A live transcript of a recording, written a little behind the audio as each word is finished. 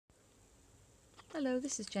Hello,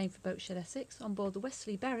 this is Jane for Boatshed Essex on board the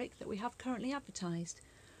Westerly Berwick that we have currently advertised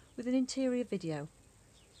with an interior video.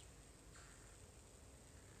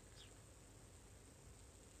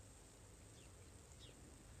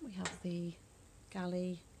 We have the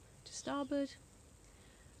galley to starboard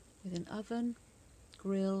with an oven,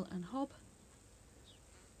 grill and hob,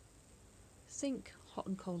 sink, hot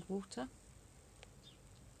and cold water,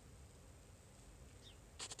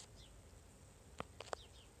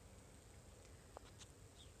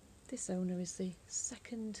 this owner is the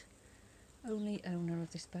second only owner of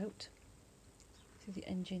this boat. See, the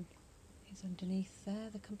engine is underneath there,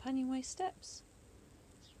 the companionway steps,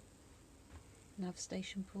 nav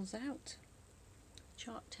station pulls out,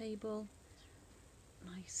 chart table,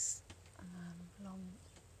 nice long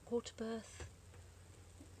quarter berth,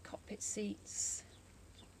 cockpit seats,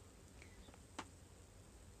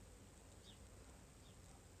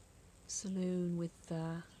 saloon with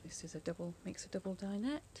this is makes a double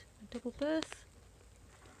dinette, a double berth,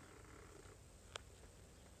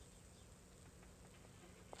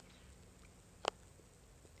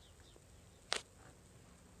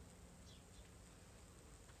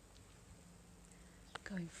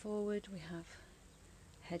 going forward we have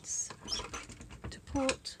heads to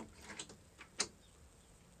port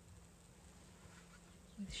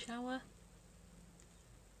with shower,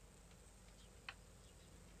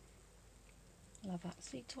 lavate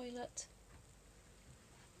seat toilet,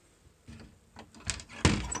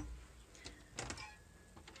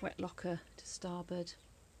 wet locker to starboard,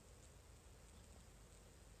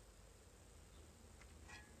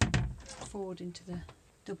 forward into the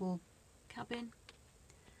double cabin,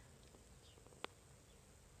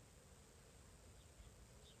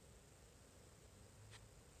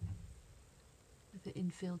 with the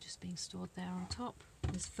infill just being stored there on top.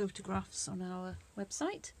 There's photographs on our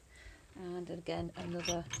website, and again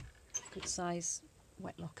another good size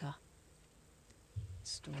wet locker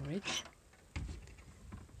storage.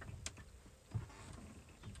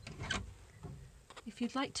 If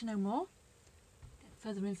you'd like to know more, get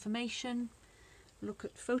further information, look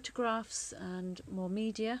at photographs and more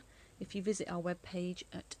media, if you visit our webpage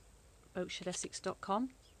at boatshedessex.com,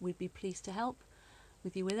 we'd be pleased to help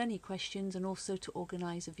with you with any questions and also to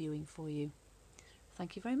organise a viewing for you.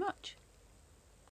 Thank you very much.